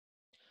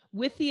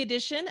With the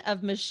addition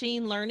of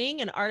machine learning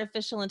and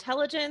artificial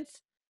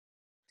intelligence,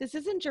 this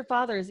isn't your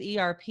father's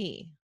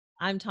ERP.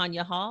 I'm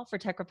Tanya Hall for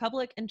Tech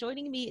Republic, and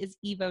joining me is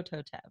Ivo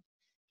Totev.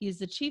 He is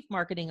the Chief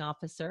Marketing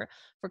Officer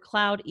for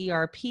Cloud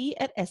ERP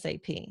at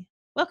SAP.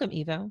 Welcome,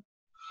 Ivo.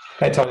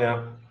 Hi,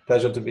 Tanya.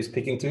 Pleasure to be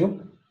speaking to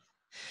you.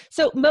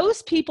 So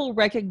most people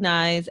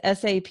recognize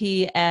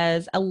SAP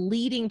as a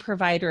leading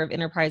provider of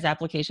enterprise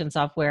application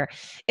software.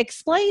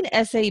 Explain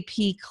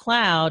SAP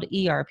Cloud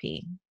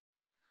ERP.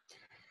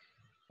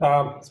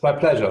 It's my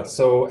pleasure.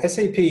 So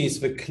SAP is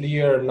the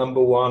clear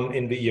number one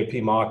in the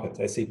ERP market.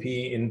 SAP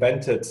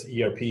invented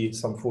ERP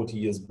some 40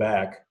 years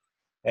back.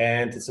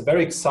 And it's a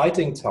very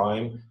exciting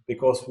time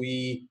because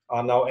we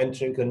are now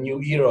entering a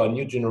new era, a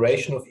new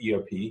generation of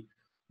ERP,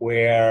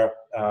 where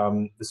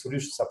the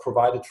solutions are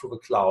provided through the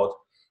cloud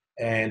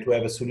and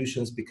where the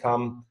solutions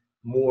become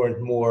more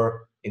and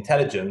more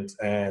intelligent.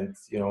 And,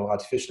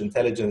 artificial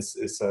intelligence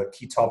is a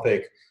key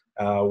topic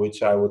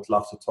which I would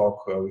love to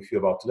talk with you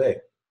about today.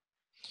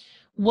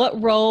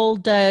 What role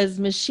does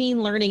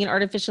machine learning and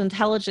artificial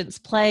intelligence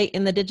play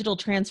in the digital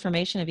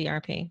transformation of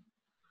ERP?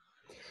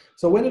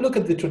 So when you look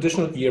at the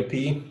traditional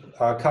ERP,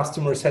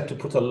 customers had to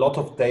put a lot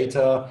of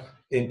data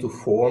into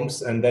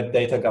forms, and that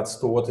data got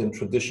stored in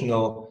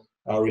traditional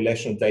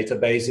relational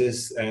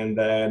databases. And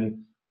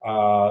then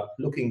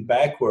looking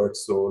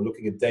backwards, so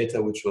looking at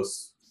data which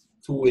was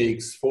 2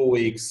 weeks, 4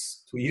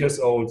 weeks, 2 years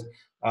old,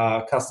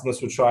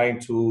 customers were trying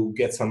to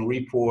get some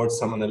reports,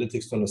 some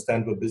analytics to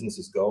understand where business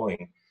is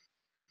going.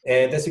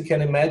 And as you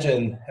can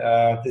imagine,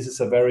 this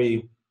is a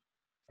very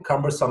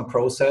cumbersome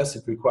process.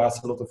 It requires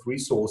a lot of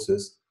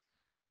resources.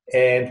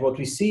 And what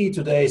we see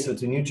today is that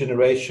the new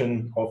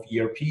generation of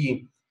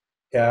ERP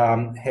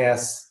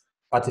has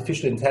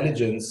artificial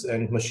intelligence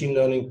and machine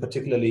learning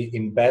particularly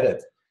embedded.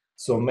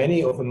 So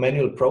many of the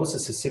manual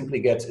processes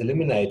simply get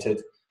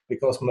eliminated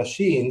because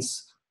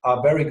machines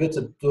are very good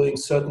at doing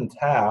certain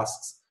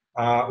tasks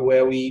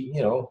where we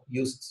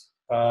used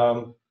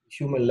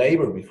human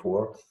labor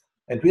before.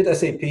 And with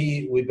SAP,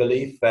 we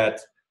believe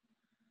that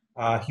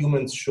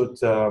humans should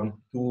do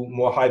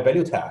more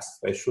high-value tasks.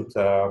 They should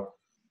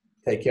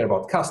take care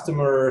about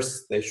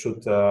customers. They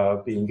should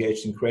be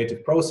engaged in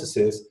creative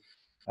processes.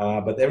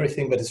 But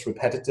everything that is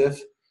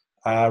repetitive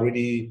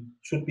really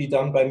should be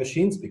done by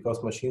machines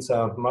because machines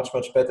are much,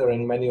 much better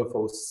in many of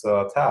those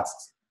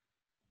tasks.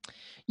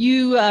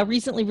 You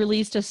recently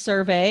released a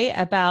survey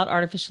about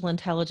artificial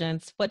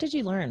intelligence. What did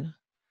you learn?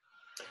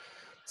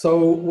 So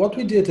what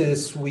we did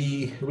is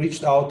we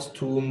reached out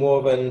to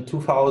more than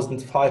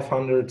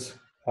 2,500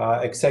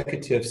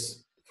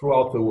 executives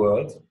throughout the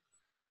world.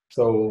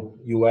 So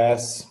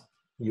US,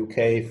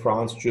 UK,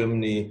 France,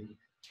 Germany,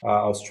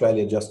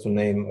 Australia, just to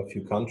name a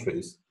few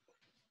countries.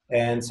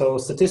 And so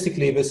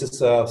statistically, this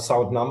is a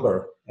sound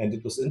number. And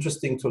it was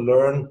interesting to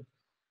learn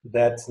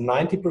that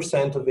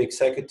 90% of the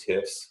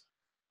executives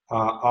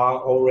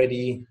are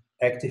already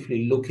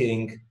actively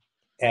looking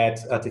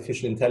at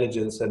artificial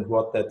intelligence and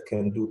what that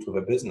can do to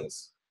the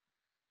business.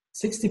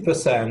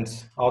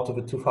 60% out of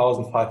the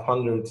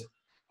 2,500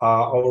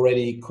 are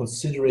already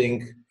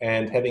considering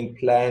and having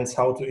plans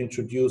how to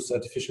introduce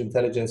artificial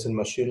intelligence and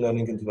machine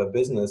learning into their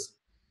business.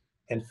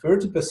 And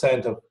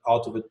 30%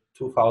 out of the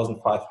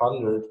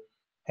 2,500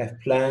 have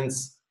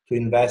plans to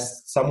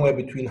invest somewhere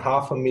between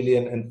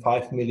 $500,000 and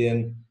 $5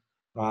 million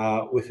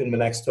within the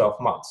next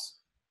 12 months.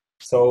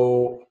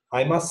 So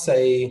I must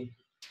say,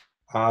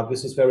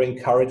 this is very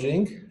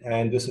encouraging,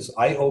 and this is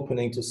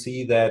eye-opening to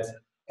see that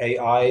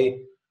AI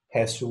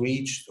has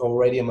reached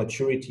already a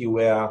maturity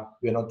where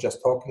we're not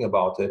just talking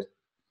about it,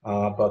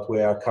 but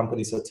where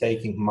companies are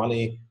taking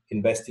money,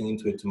 investing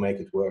into it to make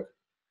it work.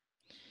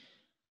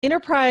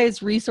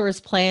 Enterprise resource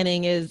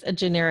planning is a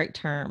generic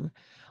term.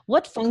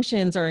 What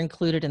functions are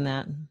included in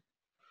that?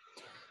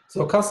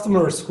 So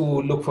customers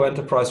who look for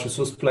enterprise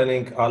resource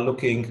planning are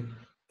looking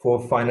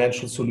for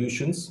financial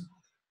solutions.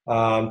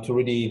 To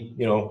really,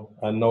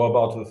 know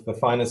about the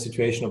finance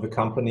situation of the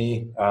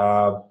company,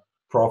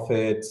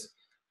 profit,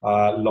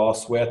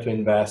 loss, where to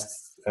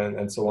invest,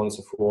 and so on and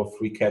so forth,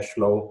 free cash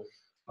flow.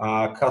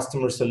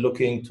 Customers are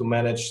looking to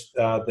manage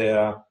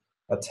their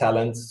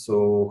talent,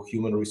 so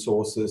human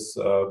resources,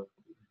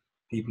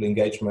 people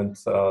engagement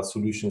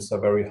solutions are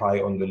very high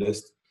on the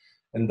list.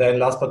 And then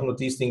last but not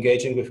least,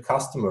 engaging with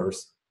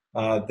customers.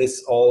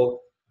 This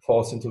all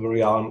falls into the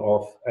realm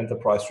of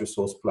enterprise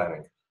resource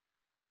planning.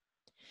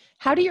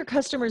 How do your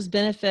customers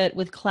benefit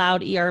with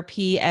cloud ERP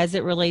as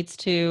it relates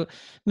to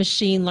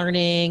machine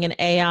learning and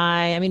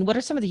AI? I mean, what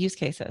are some of the use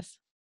cases?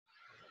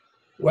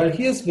 Well,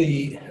 here's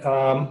the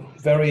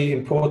very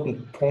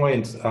important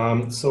point.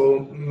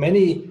 So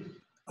many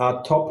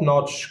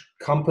top-notch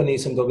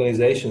companies and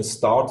organizations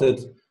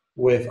started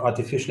with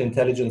artificial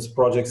intelligence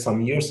projects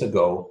some years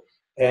ago.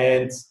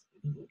 And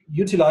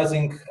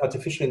utilizing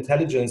artificial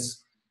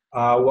intelligence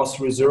was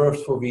reserved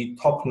for the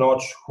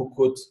top-notch who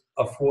could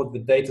afford the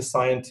data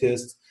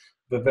scientists,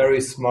 the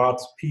very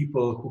smart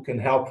people who can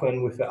help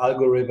them with the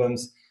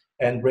algorithms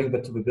and bring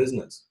that to the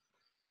business.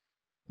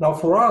 Now,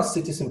 for us,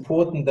 it is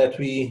important that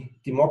we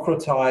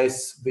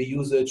democratize the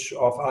usage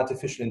of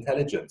artificial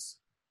intelligence.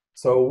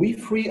 So we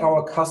free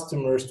our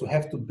customers to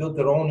have to build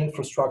their own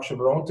infrastructure,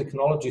 their own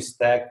technology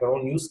stack, their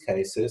own use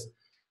cases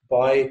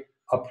by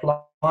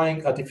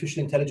applying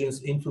artificial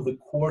intelligence into the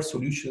core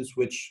solutions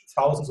which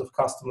thousands of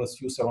customers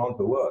use around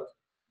the world.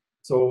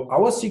 So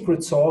our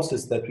secret sauce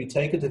is that we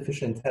take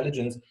artificial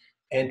intelligence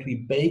and we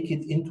bake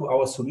it into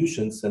our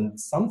solutions. And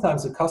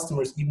sometimes the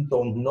customers even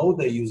don't know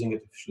they're using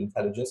artificial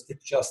intelligence.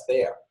 It's just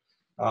there.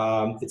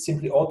 It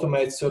simply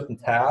automates certain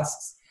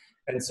tasks.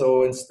 And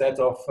so instead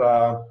of,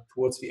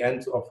 towards the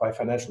end of a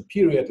financial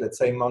period, let's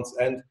say month's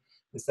end,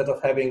 instead of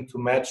having to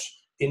match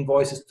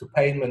invoices to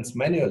payments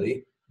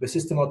manually, the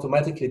system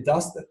automatically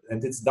does that,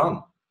 and it's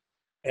done.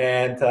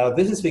 And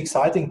this is the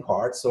exciting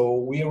part. So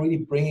we are really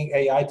bringing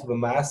AI to the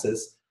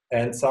masses,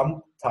 and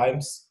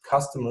sometimes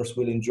customers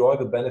will enjoy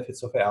the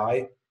benefits of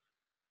AI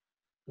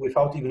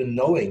without even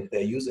knowing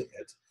they're using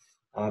it.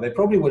 They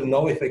probably will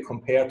know if they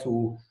compare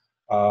to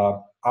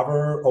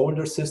other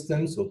older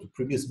systems or to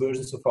previous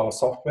versions of our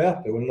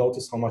software. They will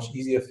notice how much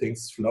easier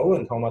things flow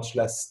and how much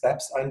less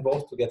steps are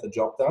involved to get the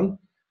job done.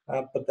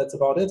 But that's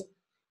about it.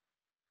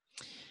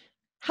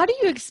 How do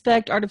you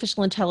expect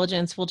artificial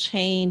intelligence will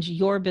change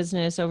your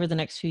business over the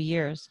next few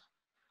years?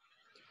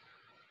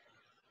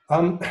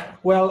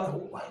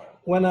 Well,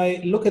 when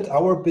I look at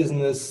our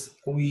business,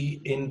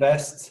 we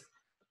invest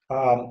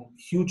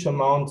huge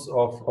amounts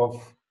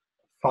of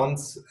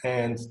funds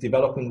and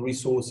development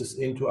resources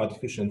into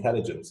artificial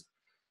intelligence.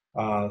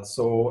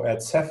 So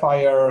at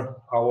Sapphire,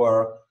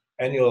 our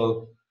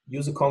annual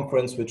user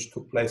conference, which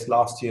took place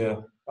last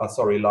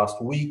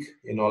week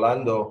in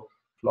Orlando,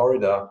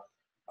 Florida,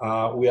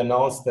 we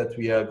announced that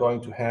we are going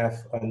to have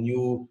a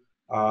new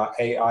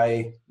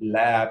AI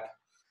lab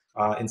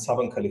in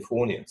Southern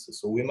California.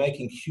 So we're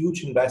making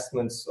huge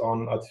investments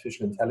on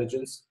artificial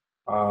intelligence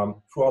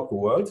throughout the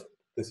world.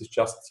 This is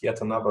just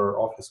yet another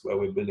office where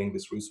we're building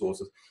these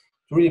resources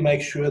to really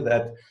make sure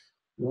that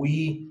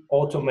we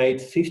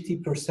automate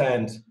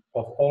 50%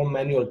 of all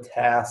manual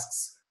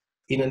tasks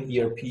in an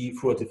ERP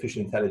through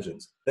artificial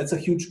intelligence. That's a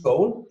huge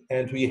goal,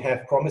 and we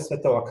have promised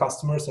that to our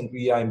customers, and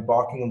we are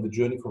embarking on the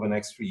journey for the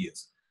next 3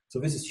 years. So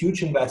this is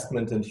huge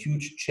investment and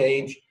huge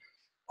change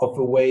of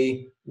the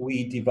way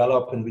we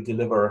develop and we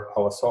deliver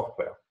our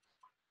software.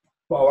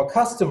 For our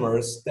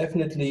customers,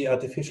 definitely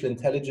artificial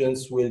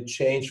intelligence will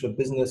change the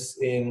business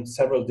in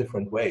several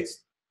different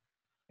ways.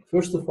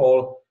 First of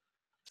all,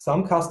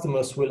 some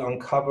customers will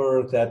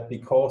uncover that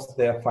because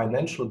their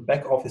financial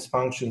back office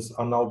functions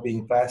are now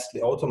being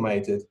vastly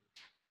automated,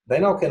 they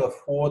now can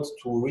afford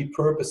to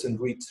repurpose and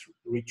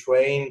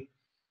retrain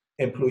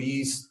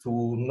employees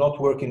to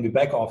not work in the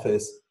back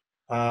office,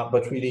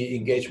 but really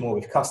engage more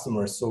with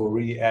customers, so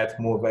really add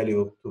more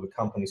value to the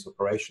company's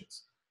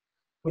operations.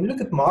 When you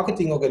look at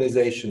marketing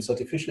organizations,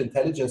 artificial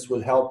intelligence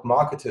will help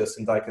marketers,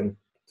 and I can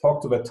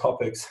talk to that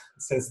topics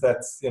since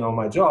that's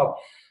my job.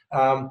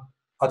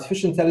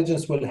 Artificial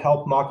intelligence will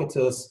help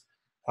marketers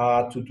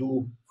to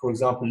do, for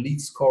example,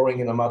 lead scoring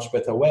in a much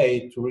better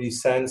way to really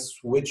sense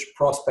which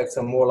prospects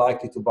are more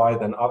likely to buy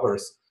than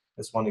others,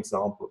 as one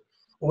example.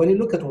 Or when you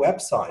look at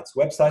websites,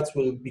 websites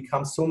will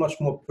become so much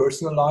more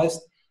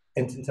personalized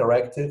and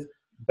interactive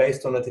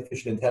based on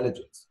artificial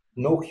intelligence.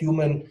 No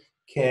human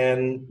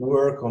can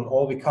work on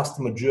all the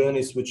customer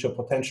journeys which are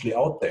potentially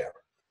out there.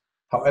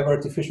 However,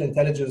 artificial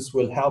intelligence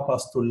will help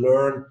us to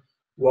learn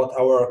what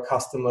our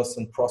customers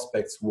and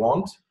prospects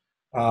want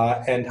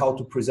and how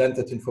to present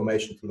that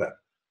information to them.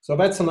 So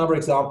that's another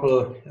example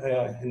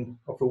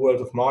of the world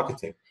of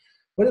marketing.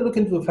 When you look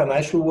into the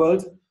financial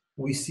world,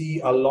 we see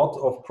a lot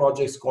of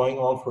projects going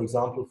on, for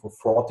example, for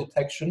fraud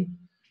detection,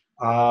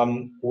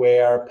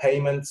 where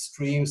payment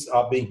streams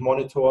are being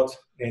monitored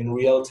in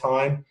real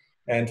time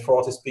and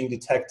fraud is being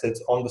detected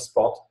on the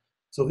spot.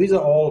 So these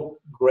are all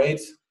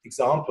great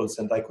examples,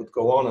 and I could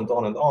go on and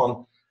on and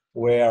on,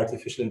 where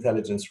artificial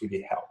intelligence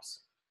really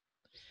helps.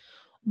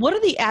 What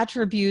are the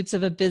attributes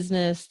of a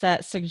business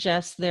that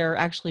suggests they're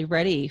actually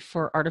ready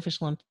for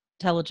artificial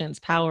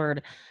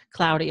intelligence-powered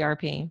cloud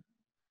ERP?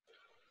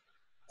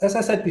 As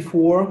I said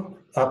before,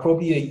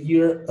 probably a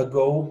year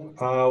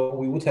ago,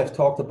 we would have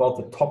talked about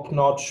the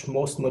top-notch,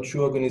 most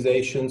mature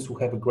organizations who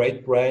have a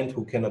great brand,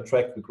 who can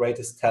attract the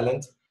greatest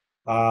talent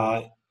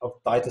of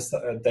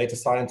data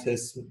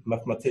scientists,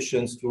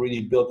 mathematicians to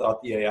really build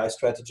out the AI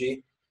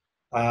strategy.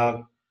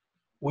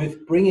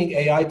 With bringing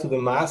AI to the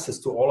masses,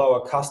 to all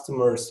our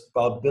customers,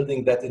 about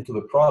building that into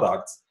the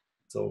products,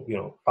 so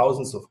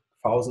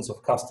thousands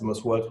of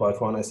customers worldwide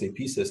run SAP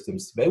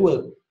systems, they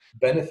will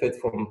benefit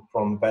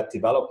from that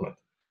development.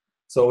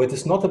 So it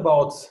is not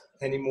about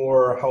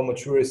anymore how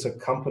mature is a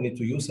company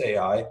to use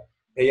AI.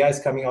 AI is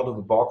coming out of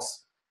the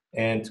box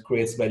and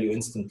creates value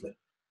instantly.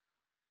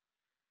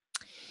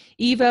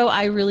 Ivo,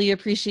 I really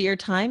appreciate your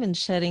time and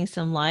shedding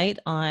some light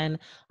on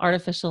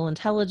artificial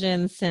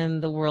intelligence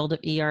and the world of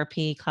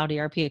ERP, cloud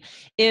ERP.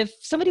 If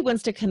somebody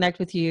wants to connect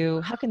with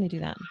you, how can they do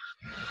that?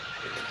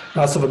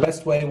 So the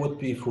best way would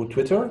be through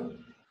Twitter,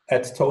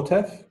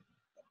 @Totev,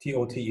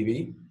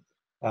 Totev.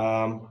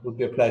 Would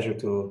be a pleasure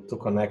to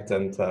connect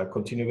and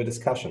continue the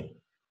discussion.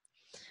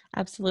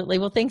 Absolutely.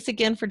 Well, thanks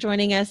again for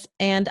joining us.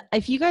 And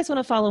if you guys want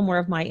to follow more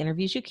of my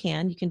interviews, you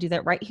can. You can do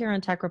that right here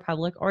on Tech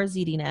Republic or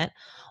ZDNet,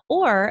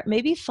 or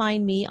maybe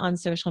find me on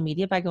social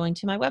media by going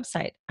to my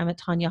website. I'm at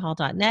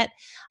tanyahall.net.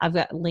 I've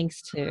got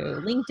links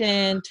to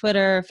LinkedIn,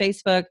 Twitter,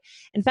 Facebook.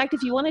 In fact,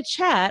 if you want to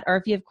chat or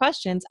if you have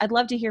questions, I'd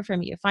love to hear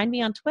from you. Find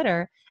me on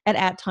Twitter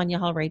at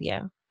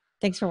 @TanyaHallRadio.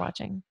 Thanks for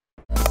watching.